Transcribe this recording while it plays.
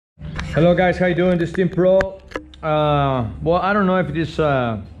Hello guys, how you doing? This Team Pro. Well, I don't know if this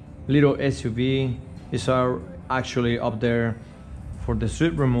little SUV is actually up there for the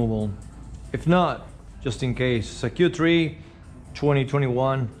sweep removal. If not, just in case, it's a Q3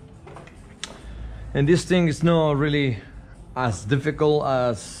 2021, and this thing is not really as difficult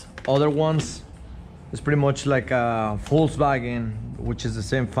as other ones. It's pretty much like a Volkswagen, which is the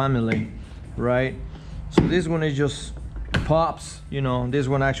same family, right? So this one is just pops, you know. This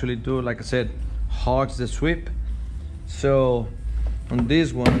one actually do, like I said, hogs the sweep. So on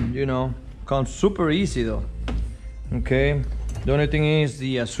this one, you know, comes super easy though. Okay, the only thing is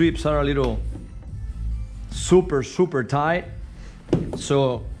the sweeps are a little super tight,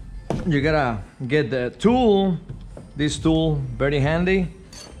 so you gotta get the tool. This tool very handy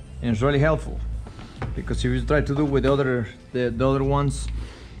and it's really helpful, because if you try to do with the other ones,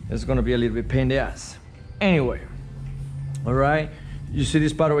 it's gonna be a little bit pain in the ass. Anyway, all right, you see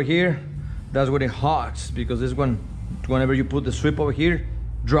this part over here? That's what it hogs, because this one, whenever you put the sweep over here,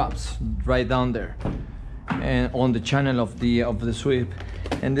 drops right down there and on the channel of the sweep.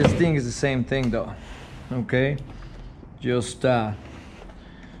 And this thing is the same thing though. Okay, just you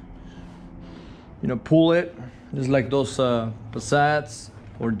know, pull it. It's like those Passats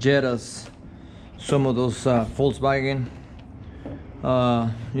or Jettas, some of those Volkswagen,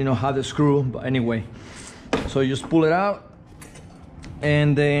 you know, have the screw. But anyway, so you just pull it out,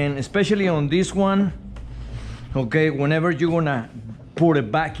 and then especially on this one, okay, whenever you're gonna put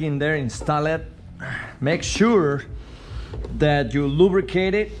it back in there, install it, make sure that you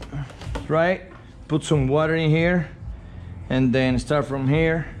lubricate it, right? Put some water in here, and then start from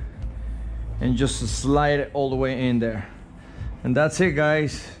here and just slide it all the way in there. And that's it,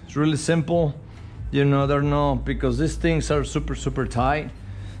 guys. It's really simple. You know, they're no, because these things are super tight.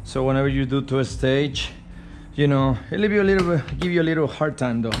 So whenever you do to a stage, you know, it'll be a little bit, give you a little hard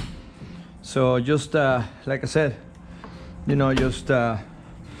time though. So just like I said, you know, just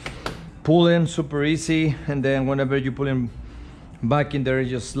pull in super easy, and then whenever you pull in back in there, you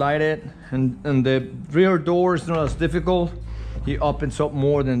just slide it. And the rear door is not as difficult. It opens up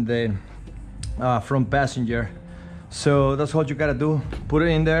more than the front passenger. So that's what you gotta do. Put it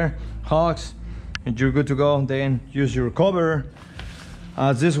in there, hogs, and you're good to go. Then use your cover,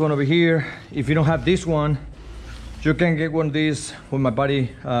 this one over here. If you don't have this one, you can get one of these with my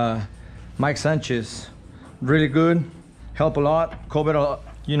buddy Mike Sanchez. Really good, help a lot. Cover,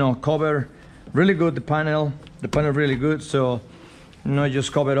 you know, cover really good the panel really good. So, you know,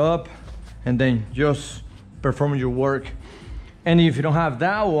 just cover it up and then just perform your work. And if you don't have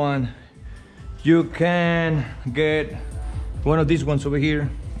that one, you can get one of these ones over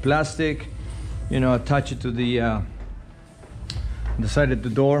here, plastic, you know, attach it to the side of the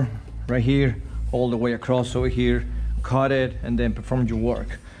door right here, all the way across over here, cut it, and then perform your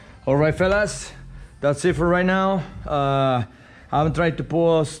work. All right, fellas, that's it for right now. I haven't tried to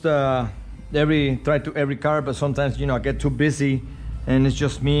post every car, but sometimes, you know, I get too busy and it's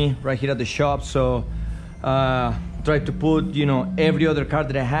just me right here at the shop. So try to put, you know, every other car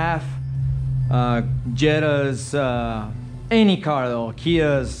that I have, Jettas, any car though,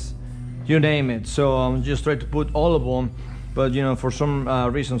 Kias, you name it. So I'm just trying to put all of them. But, you know, for some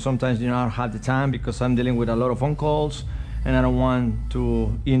reason, sometimes, you know, I don't have the time because I'm dealing with a lot of phone calls, and I don't want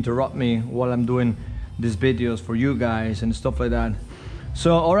to interrupt me while I'm doing these videos for you guys and stuff like that.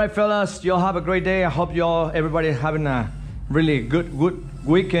 So, all right, fellas, y'all have a great day. I hope everybody having a really good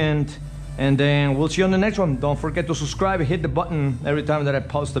weekend, and then we'll see you on the next one. Don't forget to subscribe, hit the button every time that I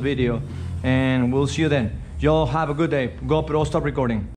post a video, and we'll see you then. Y'all have a good day. Go up, but I'll stop recording.